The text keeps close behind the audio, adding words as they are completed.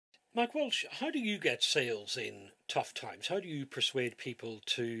Mike Welch, how do you get sales in tough times? How do you persuade people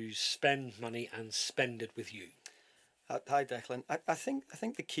to spend money and spend it with you? Hi, Declan. I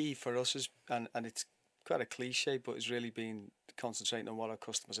think the key for us is, and it's quite a cliche, but it's really been concentrating on what our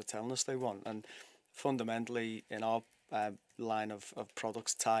customers are telling us they want. And fundamentally, in our line of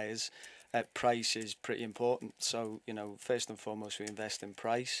products, tyres, price is pretty important. So, first and foremost, we invest in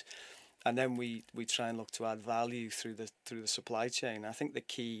price. And then we try and look to add value through the supply chain. I think the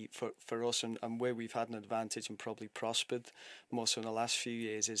key for us and where we've had an advantage and probably prospered more so in the last few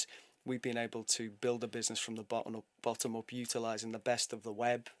years is we've been able to build a business from the bottom up, utilising the best of the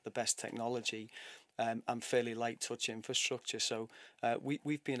web, the best technology, and fairly light touch infrastructure. So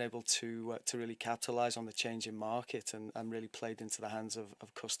we've been able to really capitalise on the changing market and really played into the hands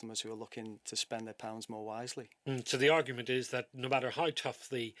of customers who are looking to spend their pounds more wisely. So the argument is that no matter how tough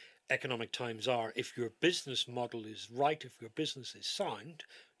the economic times are, if your business model is right, if your business is sound,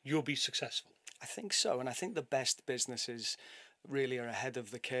 you'll be successful. I think so, and I think the best businesses really are ahead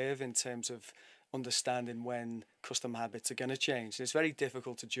of the curve in terms of understanding when customer habits are going to change. It's very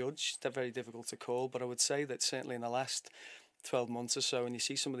difficult to judge, they're very difficult to call, but I would say that certainly in the last 12 months or so, and you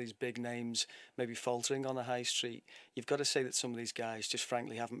see some of these big names maybe faltering on the high street, you've got to say that some of these guys just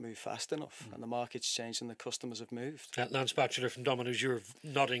frankly haven't moved fast enough, and the market's changed and the customers have moved. Lance Batchelor from Domino's, you're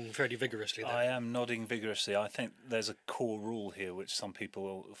nodding fairly vigorously there. I am nodding vigorously. I think there's a core rule here which some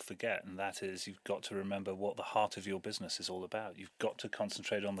people forget, and that is you've got to remember what the heart of your business is all about. You've got to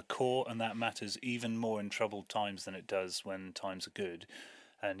concentrate on the core, and that matters even more in troubled times than it does when times are good.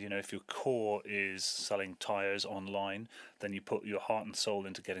 And, if your core is selling tyres online, then you put your heart and soul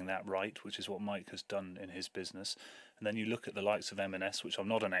into getting that right, which is what Mike has done in his business. And then you look at the likes of M&S, which I'm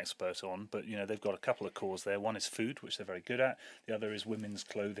not an expert on, but, they've got a couple of cores there. One is food, which they're very good at. The other is women's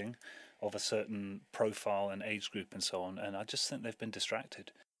clothing of a certain profile and age group and so on. And I just think they've been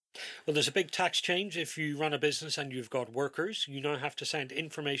distracted. Well, there's a big tax change. If you run a business and you've got workers, you now have to send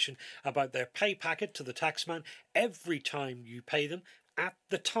information about their pay packet to the taxman every time you pay them, at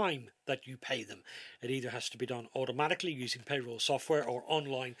the time that you pay them. It either has to be done automatically using payroll software or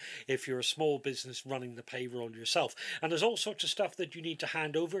online if you're a small business running the payroll yourself. And there's all sorts of stuff that you need to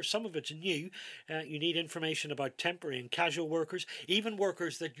hand over. Some of it's new. You need information about temporary and casual workers, even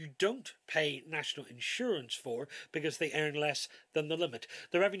workers that you don't pay national insurance for because they earn less than the limit.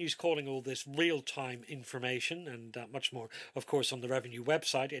 The Revenue's calling all this real-time information, and much more, of course, on the Revenue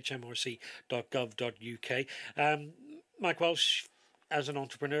website, hmrc.gov.uk. Mike Welch, as an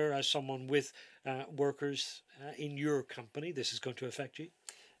entrepreneur, as someone with workers in your company, this is going to affect you?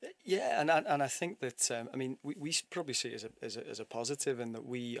 Yeah, and I think that we probably see it as a positive in that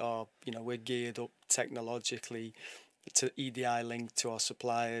we are we're geared up technologically to EDI link to our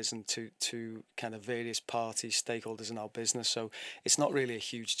suppliers and to kind of various parties, stakeholders in our business. So it's not really a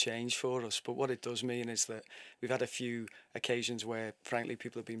huge change for us. But what it does mean is that we've had a few occasions where, frankly,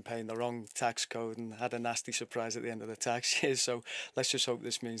 people have been paying the wrong tax code and had a nasty surprise at the end of the tax year. So let's just hope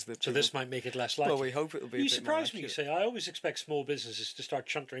this means that. So this might make it less likely. Well, we hope it'll be. You surprise me. You say I always expect small businesses to start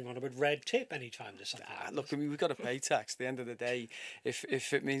chuntering on about red tape anytime there's something. Look, we've got to pay tax. At the end of the day,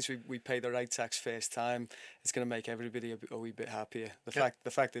 if it means we pay the right tax first time, it's going to make everybody a wee bit happier. The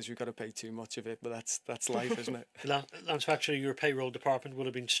fact is we've got to pay too much of it, but that's life, isn't it? Lance Batchelor, your payroll department will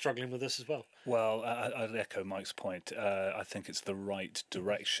have been struggling with this as well. Well, I'd echo Mike's point. I think it's the right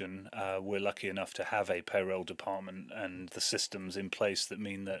direction. We're lucky enough to have a payroll department and the systems in place that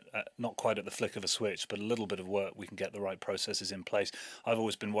mean that not quite at the flick of a switch, but a little bit of work, we can get the right processes in place. I've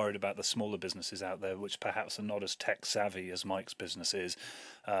always been worried about the smaller businesses out there, which perhaps are not as tech savvy as Mike's business is,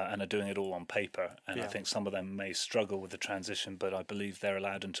 and are doing it all on paper. And I think some of them may struggle with the transition, but I believe they're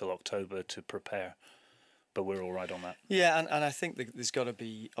allowed until October to prepare. But we're all right on that. Yeah, and I think that there's got to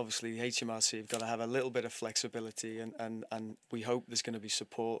be, obviously, HMRC have got to have a little bit of flexibility, and we hope there's going to be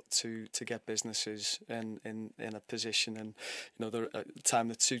support to get businesses in a position and the time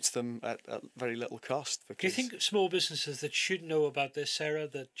that suits them at very little cost. Do you think small businesses that should know about this, Sarah,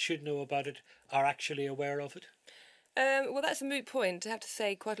 that should know about it, are actually aware of it? Well, that's a moot point. I have to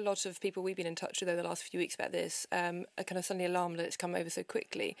say quite a lot of people we've been in touch with over the last few weeks about this are kind of suddenly alarmed that it's come over so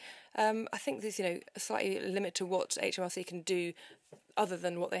quickly. I think there's, a slightly limit to what HMRC can do other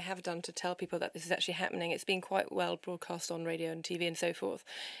than what they have done to tell people that this is actually happening. It's been quite well broadcast on radio and TV and so forth.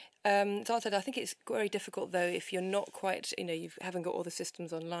 So I said, I think it's very difficult though if you're not quite, you haven't got all the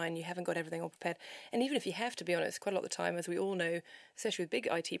systems online, you haven't got everything all prepared, and even if you have, to be honest, quite a lot of the time, as we all know, especially with big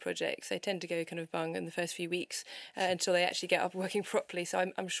IT projects, they tend to go kind of bung in the first few weeks until they actually get up working properly.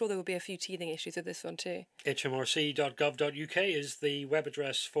 So I'm sure there will be a few teething issues with this one too. hmrc.gov.uk is the web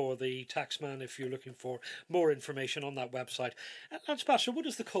address for the Taxman if you're looking for more information on that website. Lance Batchelor, what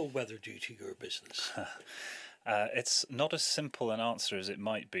does the cold weather do to your business? It's not as simple an answer as it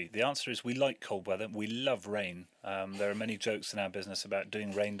might be. The answer is we like cold weather. We love rain. There are many jokes in our business about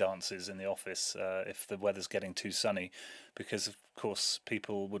doing rain dances in the office if the weather's getting too sunny, because of course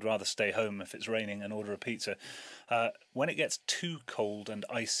people would rather stay home if it's raining and order a pizza. When it gets too cold and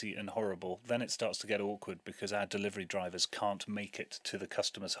icy and horrible, then it starts to get awkward because our delivery drivers can't make it to the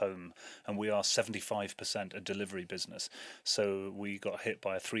customer's home, and we are 75% a delivery business. So we got hit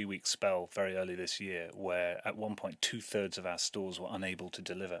by a 3-week spell very early this year where at one point 2/3 of our stores were unable to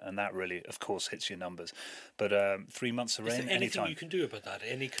deliver, and that really, of course, hits your numbers. But 3 months of rain, is there anything anytime. you can do about that?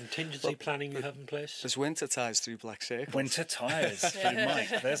 Any contingency planning you have in place? There's winter tyres through Blackcircles. Winter tyres through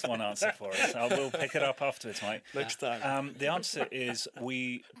Mike. There's one answer for us. I will pick it up afterwards, Mike. Next time. The answer is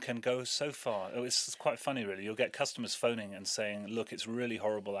we can go so far. It's quite funny, really. You'll get customers phoning and saying, look, it's really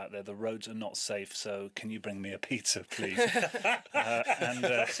horrible out there. The roads are not safe, so can you bring me a pizza, please?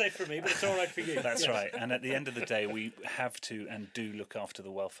 Not safe for me, but it's all right for you. That's right. And at the end of the day, we have to and do look after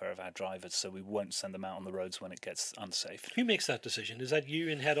the welfare of our drivers, so we won't send them out on the roads when it gets unsafe. Who makes that decision? Is that you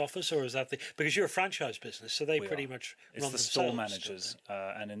in head office, or is that because you're a franchise business, so they pretty much it's run the themselves, store managers,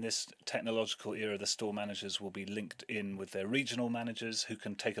 and in this technological era, the store managers will be linked in with their regional managers who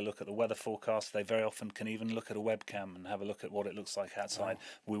can take a look at the weather forecast. They very often can even look at a webcam and have a look at what it looks like outside.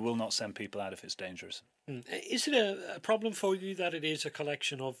 We will not send people out if it's dangerous. Is it a problem for you that it is a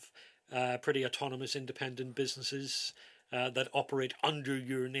collection of pretty autonomous, independent businesses that operate under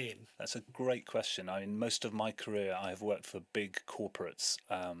your name? That's a great question. I mean, most of my career I have worked for big corporates,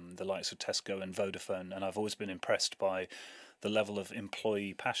 the likes of Tesco and Vodafone, and I've always been impressed by the level of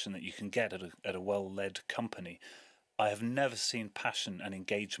employee passion that you can get at a well-led company. I have never seen passion and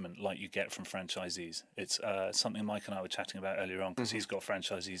engagement like you get from franchisees. It's something Mike and I were chatting about earlier on, because he's got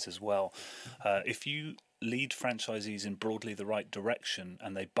franchisees as well. If you lead franchisees in broadly the right direction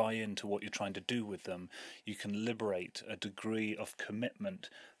and they buy into what you're trying to do with them, you can liberate a degree of commitment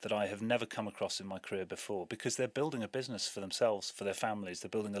that I have never come across in my career before, because they're building a business for themselves, for their families. They're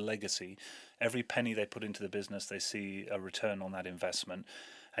building a legacy. Every penny they put into the business, they see a return on that investment.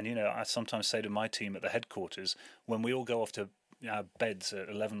 And, I sometimes say to my team at the headquarters, when we all go off to our beds at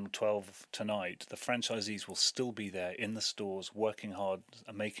 11, 12 tonight, the franchisees will still be there in the stores working hard,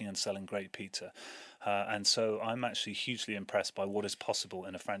 making and selling great pizza. And so I'm actually hugely impressed by what is possible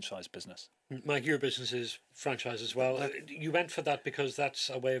in a franchise business. Mike, your business is franchise as well. You went for that because that's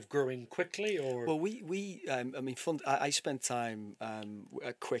a way of growing quickly, or? Well, I spent time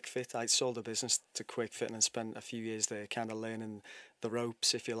at Quick Fit. I sold a business to Quick Fit and then spent a few years there kind of learning the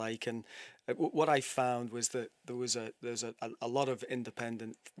ropes, if you like. And what I found was that there's a lot of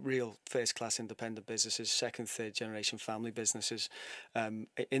independent, real first-class independent businesses, second, third generation family businesses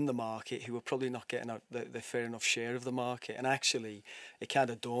in the market who were probably not getting the fair enough share of the market. And actually, it kind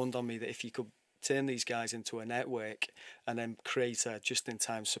of dawned on me that if you could turn these guys into a network and then create a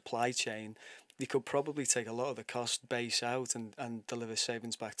just-in-time supply chain, you could probably take a lot of the cost base out and deliver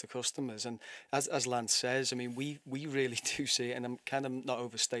savings back to customers. And as Lance says, I mean, we really do see it, and I'm kind of not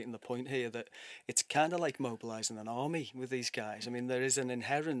overstating the point here, that it's kind of like mobilising an army with these guys. I mean, there is an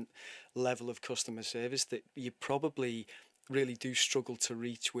inherent level of customer service that you probably really do struggle to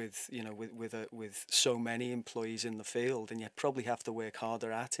reach with so many employees in the field, and you probably have to work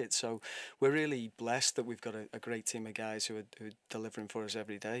harder at it. So we're really blessed that we've got a great team of guys who are delivering for us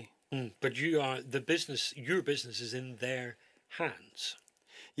every day. But your business is in their hands.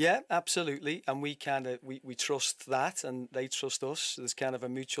 Yeah, absolutely, and we trust that, and they trust us. There's kind of a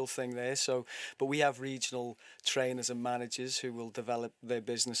mutual thing there. So, but we have regional trainers and managers who will develop their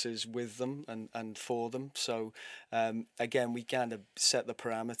businesses with them and for them. So, again, we kind of set the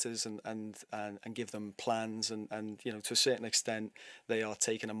parameters and give them plans, and to a certain extent, they are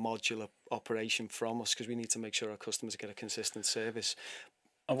taking a modular operation from us, because we need to make sure our customers get a consistent service.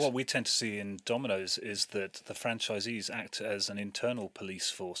 And what we tend to see in Domino's is that the franchisees act as an internal police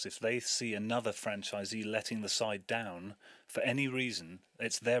force. If they see another franchisee letting the side down for any reason,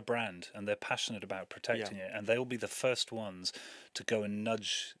 it's their brand and they're passionate about protecting it, and they'll be the first ones to go and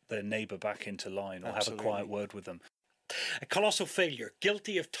nudge their neighbour back into line or have a quiet word with them. A colossal failure,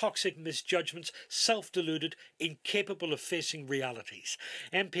 guilty of toxic misjudgments, self-deluded, incapable of facing realities.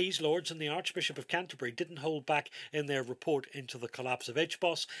 MPs, Lords and the Archbishop of Canterbury didn't hold back in their report into the collapse of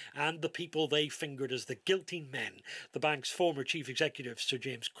HBOS and the people they fingered as the guilty men. The bank's former chief executives, Sir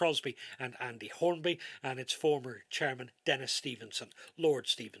James Crosby and Andy Hornby, and its former chairman, Dennis Stevenson, Lord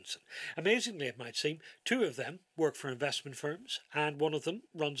Stevenson. Amazingly, it might seem, two of them work for investment firms and one of them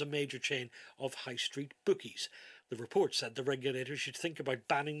runs a major chain of high street bookies. The report said the regulator should think about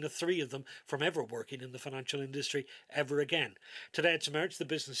banning the three of them from ever working in the financial industry ever again. Today it's emerged the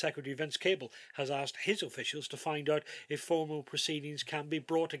Business Secretary Vince Cable has asked his officials to find out if formal proceedings can be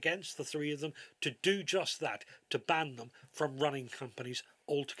brought against the three of them to do just that, to ban them from running companies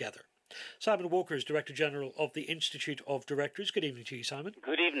altogether. Simon Walker is Director General of the Institute of Directors. Good evening to you, Simon.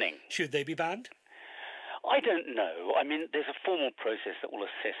 Good evening. Should they be banned? I don't know. I mean, there's a formal process that will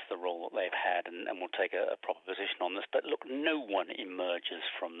assess the role that they've had and will take a proper position on this. But look, no one emerges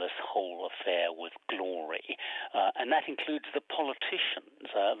from this whole affair with glory, and that includes the politicians.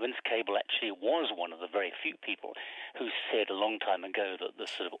 Vince Cable actually was one of the very few people who said a long time ago that the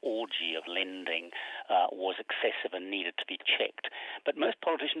sort of orgy of lending was excessive and needed to be checked. But most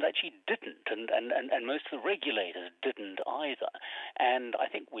politicians actually didn't, and most of the regulators didn't either. And I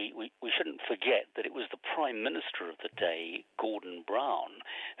think we shouldn't forget that it was the Prime Minister of the day, Gordon Brown,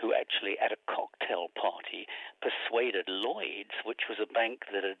 who actually at a cocktail party persuaded Lloyds, which was a bank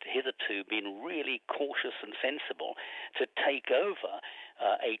that had hitherto been really cautious and sensible, to take over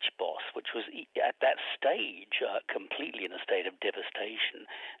HBOS, which was at that stage completely in a state of devastation,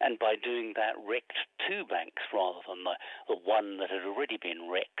 and by doing that wrecked two banks rather than the one that had already been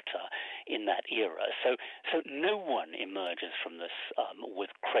wrecked in that era. So no one emerges from this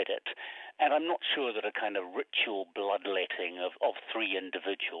with credit, and I'm not sure that a kind of ritual bloodletting of three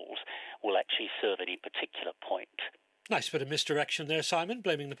individuals will actually serve any particular point. Nice bit of misdirection there, Simon,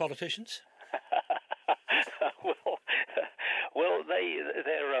 blaming the politicians.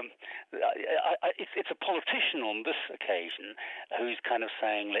 It's a politician on this occasion who's kind of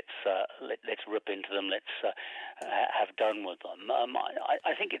saying let's rip into them, let's have done with them.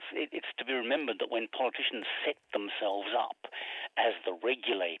 I think it's to be remembered that when politicians set themselves up as the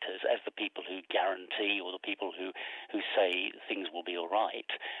regulators, as the people who guarantee or the people who say things will be all right,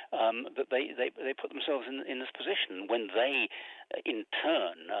 that they put themselves in this position when they in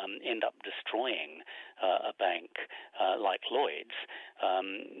turn end up destroying a bank like Lloyds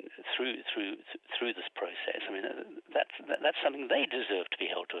through this process. I mean, that's something they deserve to be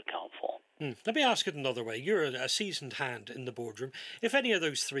held to account for. Let me ask it another way. You're a seasoned hand in the boardroom. If any of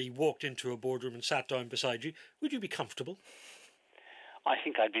those three walked into a boardroom and sat down beside you, would you be comfortable? I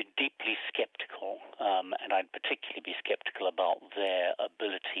think I'd be deeply sceptical, and I'd particularly be sceptical about their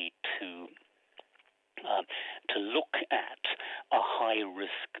ability to look at a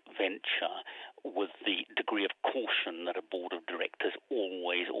high-risk venture with the degree of caution that a board of directors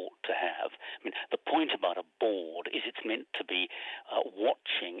always ought to have. I mean, the point about a board is it's meant to be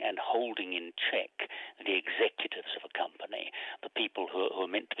watching and holding in check the executives of a company, the people who are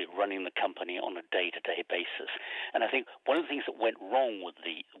meant to be running the company on a day-to-day basis. And I think one of the things that went wrong with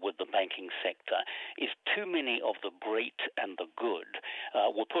the banking sector is too many of the great and the good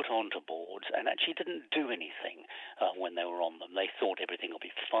were put onto boards and actually didn't do anything when they were on them. They thought everything will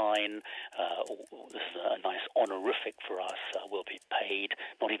be fine. This is a nice honorific for us. We'll be paid,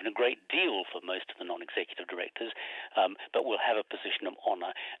 not even a great deal for most of the non-executive directors, but we'll have a position of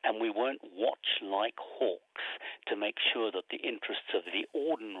honour, and we won't watch like hawks to make sure that the interests of the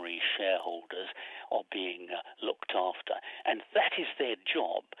ordinary shareholders are being looked after. And that is their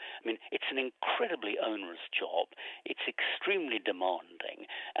job. I mean, it's an incredibly onerous job. It's extremely demanding,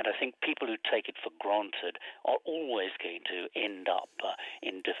 and I think people who take it for granted are always going to end up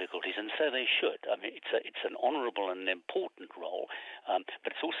in difficulties, and so they should. I mean, it's an honourable and important role,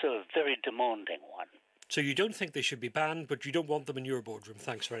 but it's also a very demanding one. So you don't think they should be banned, but you don't want them in your boardroom.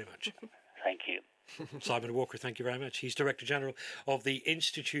 Thanks very much. Thank you. Simon Walker, thank you very much. He's Director General of the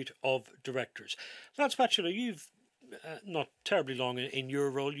Institute of Directors. Lance Batchelor, you've not terribly long in your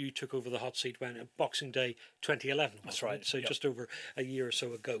role. You took over the hot seat when Boxing Day 2011. That's right. So just over a year or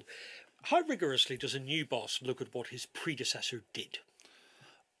so ago. How rigorously does a new boss look at what his predecessor did?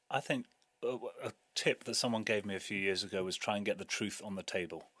 I think a tip that someone gave me a few years ago was try and get the truth on the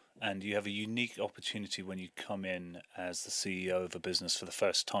table. And you have a unique opportunity when you come in as the CEO of a business for the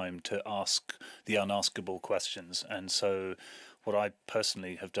first time to ask the unaskable questions. And so what I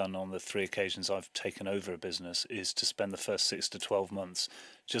personally have done on the 3 occasions I've taken over a business is to spend the first 6 to 12 months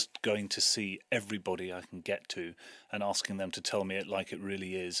just going to see everybody I can get to and asking them to tell me it like it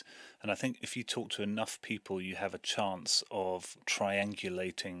really is. And I think if you talk to enough people, you have a chance of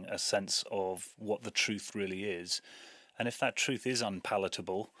triangulating a sense of what the truth really is. And if that truth is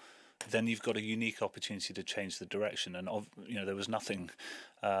unpalatable, then you've got a unique opportunity to change the direction. And there was nothing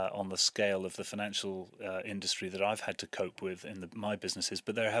on the scale of the financial industry that I've had to cope with in my businesses,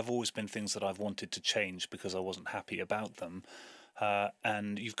 but there have always been things that I've wanted to change because I wasn't happy about them.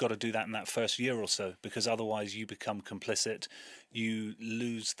 And you've got to do that in that first year or so, because otherwise you become complicit. You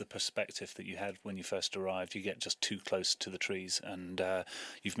lose the perspective that you had when you first arrived. You get just too close to the trees, and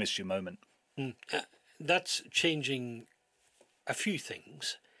you've missed your moment. That's changing a few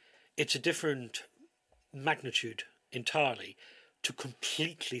things. It's a different magnitude entirely to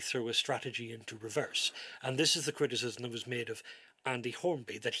completely throw a strategy into reverse. And this is the criticism that was made of Andy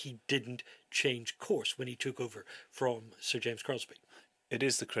Hornby, that he didn't change course when he took over from Sir James Crosby. It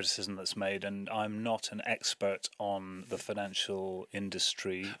is the criticism that's made, and I'm not an expert on the financial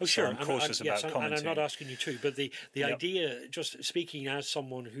industry. Oh, sure. So I'm cautious about commenting. And I'm not asking you to, but the idea, just speaking as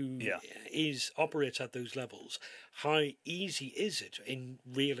someone who operates at those levels, how easy is it in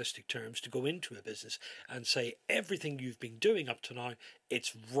realistic terms to go into a business and say everything you've been doing up to now,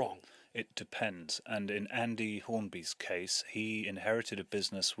 it's wrong? It depends. And in Andy Hornby's case, he inherited a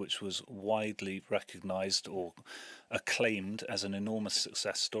business which was widely recognised or acclaimed as an enormous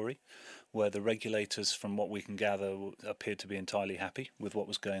success story, where the regulators, from what we can gather, appeared to be entirely happy with what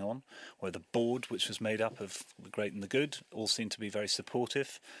was going on, where the board, which was made up of the great and the good, all seemed to be very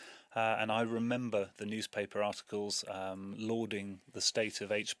supportive. And I remember the newspaper articles lauding the state of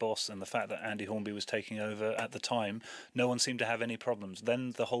HBOS and the fact that Andy Hornby was taking over at the time. No one seemed to have any problems.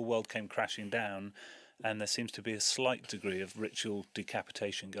 Then the whole world came crashing down, and there seems to be a slight degree of ritual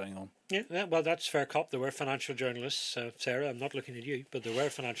decapitation going on. Yeah, well, that's fair cop. There were financial journalists, Sarah, I'm not looking at you, but there were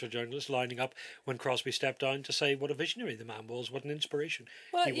financial journalists lining up when Crosby stepped down to say what a visionary the man was, what an inspiration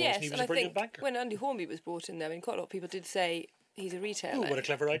he was, and he was a brilliant banker. When Andy Hornby was brought in there, I mean, quite a lot of people did say he's a retailer. Oh, what a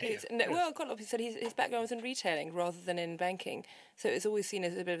clever idea. Well, quite a lot of people said his background was in retailing rather than in banking, so it was always seen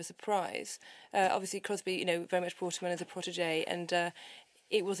as a bit of a surprise. Obviously, Crosby, very much brought him in as a protege, and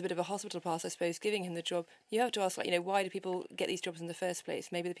it was a bit of a hospital pass, I suppose, giving him the job. You have to ask, why do people get these jobs in the first place?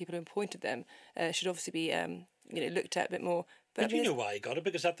 Maybe the people who appointed them should obviously be, looked at a bit more. But you know why he got it?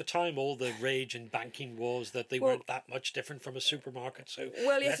 Because at the time, all the rage in banking was that they weren't that much different from a supermarket. So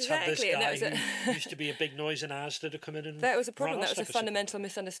let's have this guy who used to be a big noise in Asda to come in and that was a problem. That was a fundamental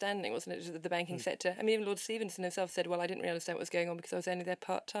misunderstanding, wasn't it, the banking sector? I mean, even Lord Stevenson himself said, well, I didn't really understand what was going on because I was only there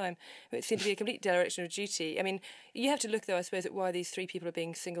part-time. It seemed to be a complete dereliction of duty. I mean, you have to look, though, I suppose, at why these 3 people are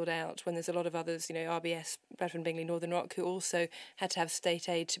being singled out when there's a lot of others, RBS, Bradford Bingley, Northern Rock, who also had to have state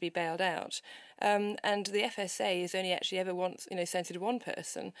aid to be bailed out. And the FSA has only actually ever once, censored one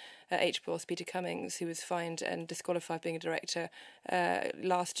person, HBOS, Peter Cummings, who was fined and disqualified being a director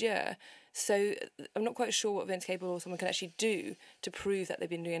last year. So I'm not quite sure what Vince Cable or someone can actually do to prove that they've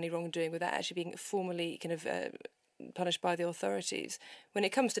been doing any wrongdoing without actually being formally kind of punished by the authorities. When it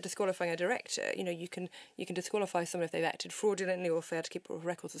comes to disqualifying a director, you can disqualify someone if they've acted fraudulently or failed to keep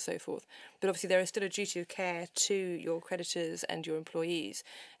records and so forth. But obviously there is still a duty of care to your creditors and your employees,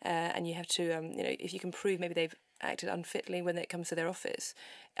 and you have to, if you can prove maybe they've acted unfitly when it comes to their office.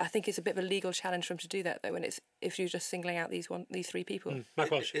 I think it's a bit of a legal challenge for them to do that, though, if you're just singling out these 3 people.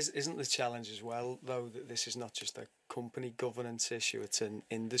 Isn't the challenge as well, though, that this is not just a company governance issue, it's an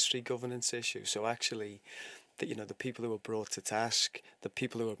industry governance issue. So actually, the people who were brought to task, the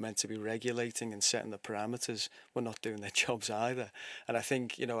people who were meant to be regulating and setting the parameters, were not doing their jobs either. And I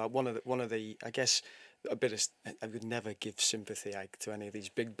think, one of the I guess, I would never give sympathy to any of these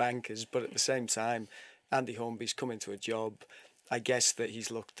big bankers, but at the same time, Andy Hornby's come into a job. I guess that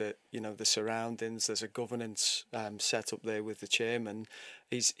he's looked at, the surroundings. There's a governance set up there with the chairman.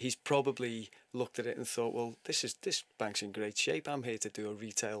 He's probably looked at it and thought, well, this bank's in great shape. I'm here to do a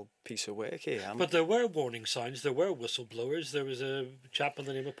retail piece of work here. But there were warning signs. There were whistleblowers. There was a chap by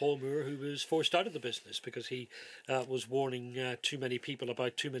the name of Paul Moore who was forced out of the business because he was warning too many people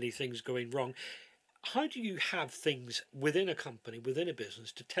about too many things going wrong. How do you have things within a company, within a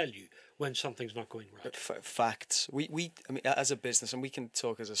business, to tell you when something's not going right? Facts. I mean, as a business, and we can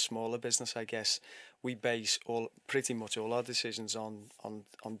talk as a smaller business, I guess, we base pretty much all our decisions on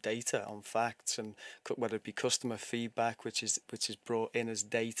data, on facts, and whether it be customer feedback, which is brought in as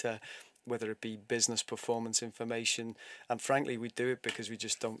data, whether it be business performance information, and frankly, we do it because we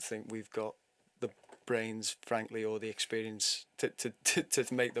just don't think we've got the brains, frankly, or the experience to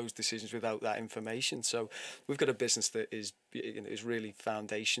make those decisions without that information. So we've got a business that is really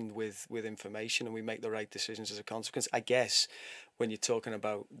foundationed with information, and we make the right decisions as a consequence. I guess when you're talking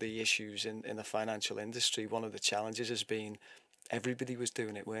about the issues in the financial industry, one of the challenges has been everybody was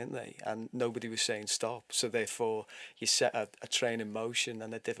doing it, weren't they? And nobody was saying stop. So therefore, you set a train in motion,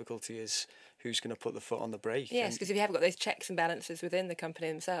 and the difficulty is who's going to put the foot on the brake. Yes, because if you haven't got those checks and balances within the company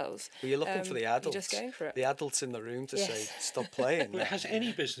themselves, well, you're looking for the adults. You're just going for it. The adults in the room to Yes. say, stop playing. Well, has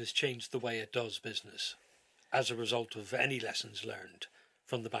any business changed the way it does business as a result of any lessons learned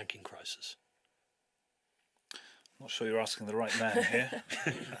from the banking crisis? Not sure you're asking the right man here.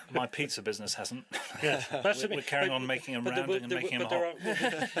 My pizza business hasn't. Yeah, we're carrying on making them rounding and making them hot.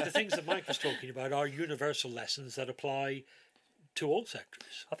 The things that Mike was talking about are universal lessons that apply to all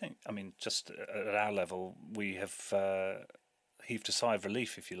sectors. I mean, just at our level, we have heaved a sigh of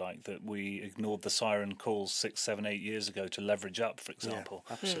relief, if you like, that we ignored the siren calls 6, 7, 8 years ago to leverage up, for example.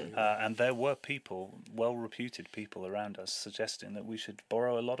 Yeah, absolutely. And there were people, well-reputed people around us, suggesting that we should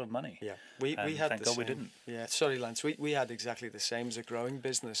borrow a lot of money. Yeah, we had thank the God same. we didn't. Yeah, sorry, Lance. We had exactly the same as a growing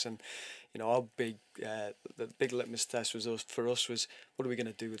business, and our the big litmus test for us was what are we going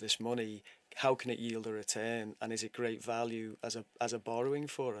to do with this money? How can it yield a return, and is it great value as a borrowing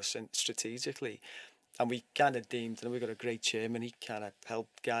for us and strategically? And we kind of deemed, and we've got a great chairman, he kind of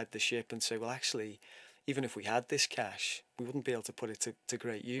helped guide the ship and say, well, actually, even if we had this cash, we wouldn't be able to put it to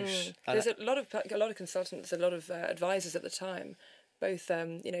great use. There's a lot of consultants, a lot of advisors at the time, both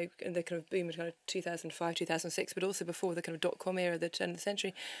in the kind of boom of kind of 2005, 2006, but also before the kind of dot-com era, the turn of the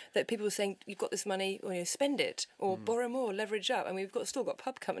century, that people were saying, you've got this money, spend it, or borrow more, leverage up. And we've still got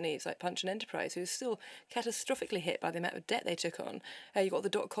pub companies like Punch and Enterprise who are still catastrophically hit by the amount of debt they took on. You've got the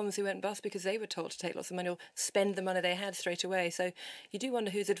dot-coms who went bust because they were told to take lots of money or spend the money they had straight away. So you do wonder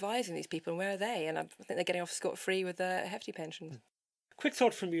who's advising these people and where are they? And I think they're getting off scot-free with hefty pensions. Quick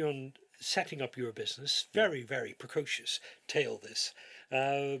thought from you on setting up your business. Very, very precocious tale this,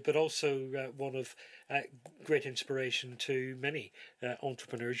 but also one of great inspiration to many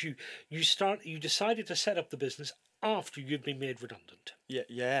entrepreneurs. You decided to set up the business after you'd been made redundant.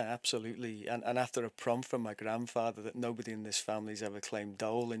 Yeah, absolutely. And after a prompt from my grandfather that nobody in this family's ever claimed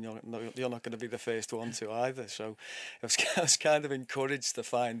dole, and you're not going to be the first one to either. So I was kind of encouraged to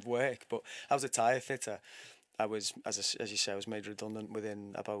find work. But I was a tyre fitter. I was, as you say, I was made redundant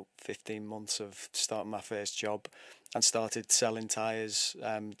within about 15 months of starting my first job, and started selling tyres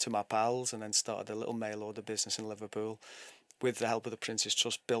to my pals, and then started a little mail order business in Liverpool. With the help of the Prince's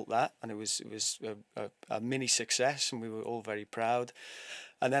Trust, built that, and it was a mini success, and we were all very proud.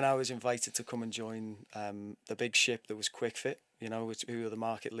 And then I was invited to come and join the big ship that was QuickFit, who were the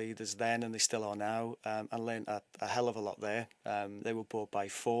market leaders then, and they still are now, and learned a hell of a lot there. They were bought by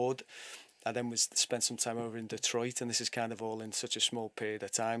Ford. I then spent some time over in Detroit, and this is kind of all in such a small period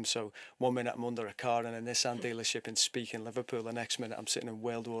of time. So 1 minute I'm under a car in a Nissan dealership in Speke in Liverpool. The next minute I'm sitting in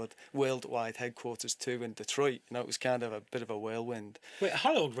worldwide headquarters too in Detroit. It was kind of a bit of a whirlwind. Wait,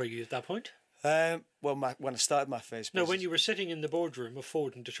 how old were you at that point? Well, when I started my first business... No, when you were sitting in the boardroom of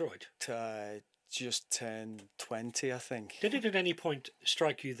Ford in Detroit. Just turned 20, I think. Did it at any point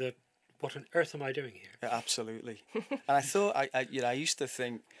strike you that, what on earth am I doing here? Yeah, absolutely. And I thought, I used to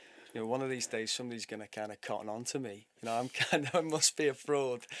think, one of these days somebody's going to kind of cotton on to me. I must be a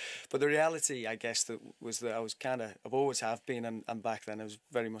fraud. But the reality, I guess, was that I've always have been, and back then I was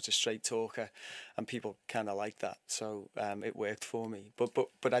very much a straight talker, and people kind of liked that. So it worked for me.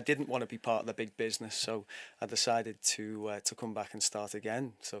 But I didn't want to be part of the big business, so I decided to come back and start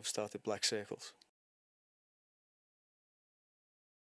again. So I've started Black Circles.